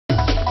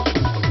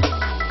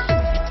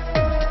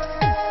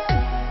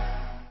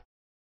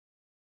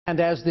And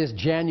as this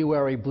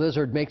January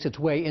blizzard makes its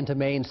way into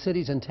Maine,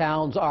 cities and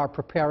towns are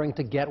preparing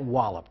to get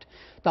walloped.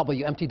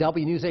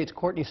 WMTW News 8's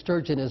Courtney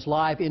Sturgeon is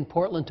live in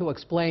Portland to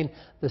explain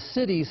the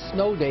city's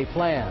snow day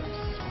plans.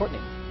 Courtney.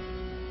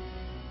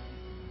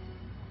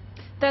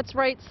 That's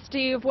right,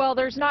 Steve. Well,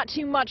 there's not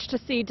too much to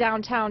see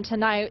downtown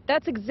tonight.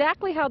 That's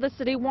exactly how the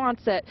city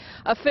wants it.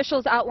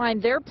 Officials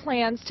outlined their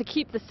plans to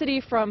keep the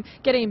city from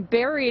getting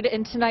buried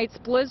in tonight's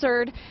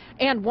blizzard.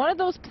 And one of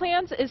those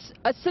plans is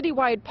a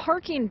citywide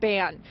parking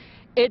ban.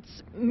 It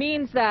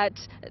means that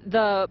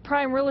the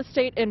prime real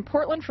estate in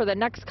Portland for the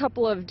next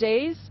couple of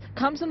days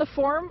comes in the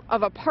form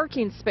of a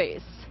parking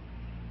space.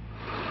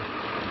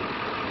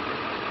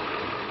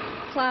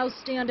 Plows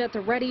stand at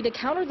the ready to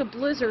counter the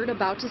blizzard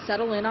about to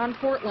settle in on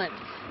Portland.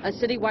 A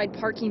citywide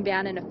parking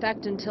ban in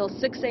effect until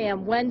 6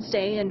 a.m.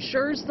 Wednesday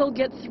ensures they'll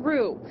get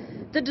through.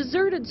 The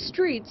deserted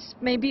streets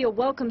may be a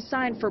welcome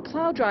sign for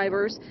plow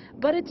drivers,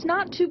 but it's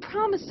not too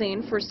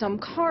promising for some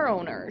car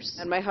owners.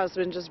 And my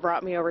husband just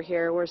brought me over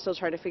here. We're still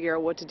trying to figure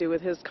out what to do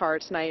with his car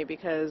tonight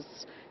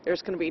because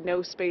there's going to be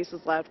no spaces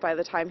left by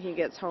the time he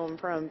gets home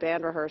from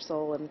band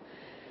rehearsal. And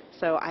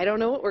so I don't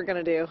know what we're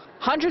going to do.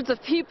 Hundreds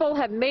of people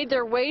have made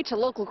their way to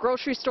local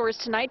grocery stores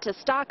tonight to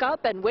stock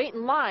up and wait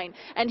in line.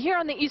 And here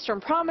on the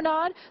Eastern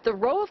Promenade, the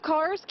row of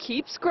cars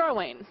keeps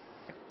growing.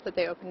 That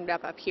they opened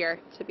up here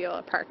to be able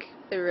to park.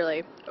 They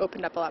really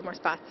opened up a lot more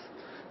spots,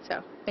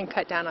 and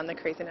cut down on the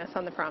craziness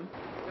on the prom.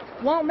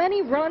 While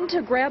many run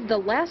to grab the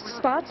last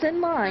spots in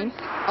line,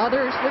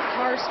 others with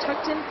cars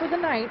tucked in for the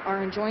night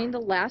are enjoying the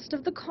last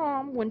of the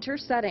calm winter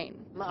setting.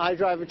 I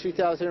drive a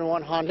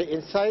 2001 Honda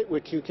Insight,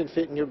 which you can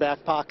fit in your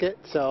back pocket,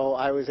 so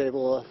I was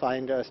able to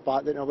find a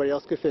spot that nobody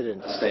else could fit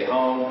in. Stay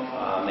home,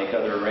 make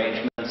other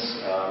arrangements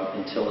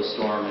until the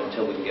storm,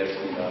 until we can get it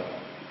cleaned up.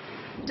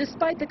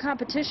 Despite the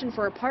competition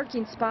for a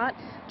parking spot,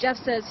 Jeff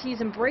says he's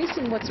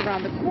embracing what's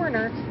around the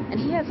corner, and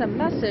he has a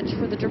message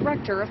for the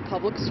Director of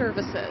Public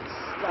Services.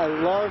 I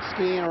love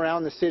skiing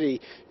around the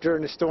city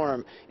during the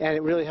storm, and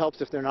it really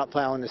helps if they're not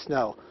plowing the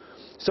snow.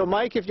 So,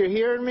 Mike, if you're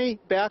hearing me,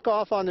 back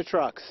off on the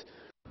trucks.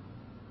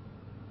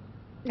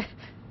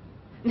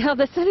 Now,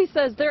 the city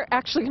says they're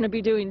actually going to be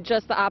doing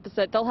just the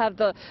opposite. They'll have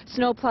the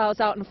snow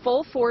plows out in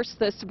full force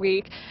this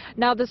week.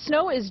 Now, the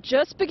snow is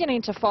just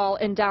beginning to fall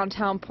in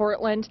downtown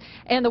Portland,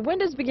 and the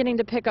wind is beginning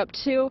to pick up,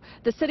 too.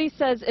 The city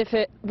says if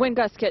wind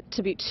gusts get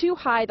to be too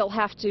high, they'll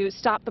have to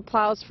stop the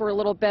plows for a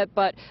little bit,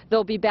 but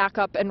they'll be back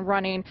up and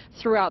running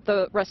throughout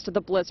the rest of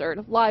the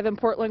blizzard. Live in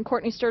Portland,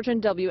 Courtney Sturgeon,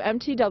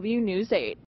 WMTW News 8.